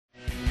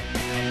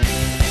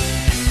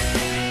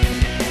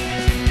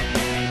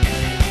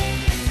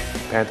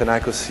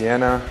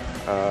Panathinaikos-Siena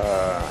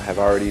have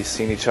already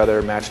seen each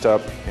other matched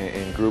up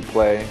in group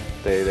play.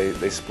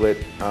 They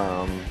split,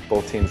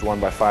 both teams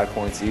won by 5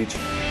 points each.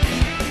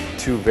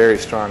 Two very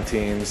strong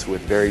teams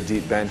with very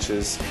deep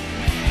benches.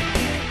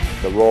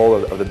 The role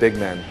of the big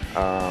men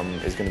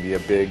is going to be a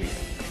big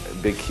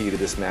key to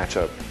this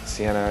matchup.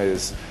 Siena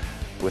is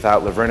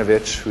without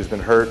Lavrinovic, who's been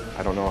hurt.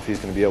 I don't know if he's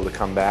going to be able to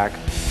come back.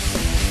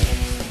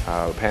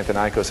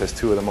 Panathinaikos has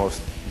two of the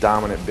most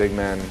dominant big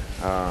men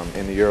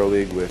in the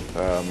EuroLeague with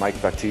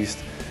Mike Baptiste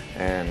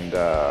and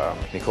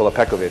Nikola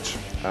Pekovic,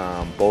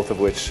 both of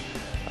which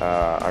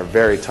are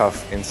very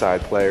tough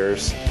inside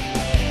players.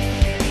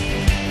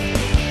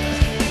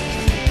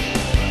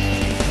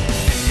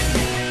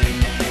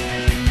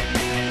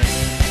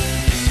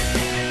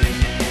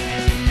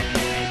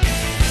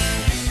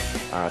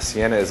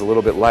 Siena is a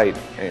little bit light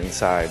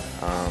inside.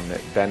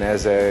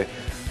 Beneze,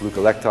 Luka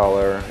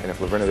Lechtaler, and if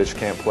Lavrinovic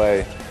can't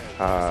play,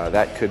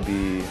 that could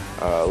be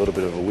a little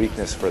bit of a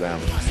weakness for them.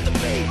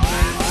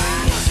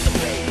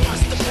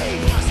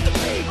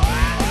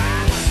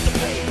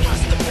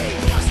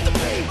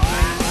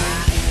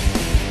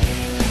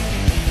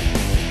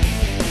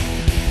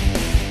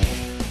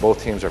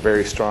 Both teams are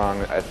very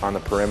strong on the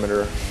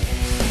perimeter.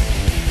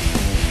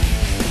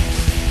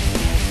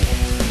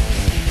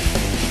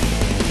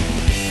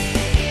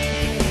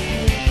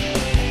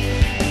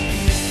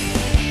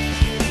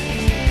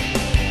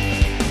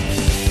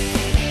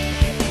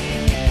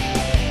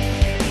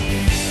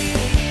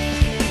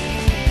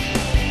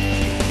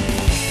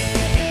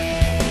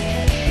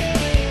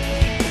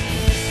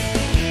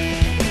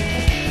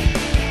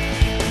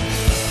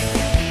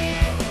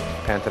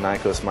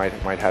 Panathinaikos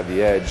might have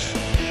the edge,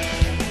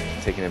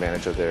 taking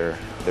advantage of their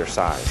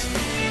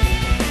size.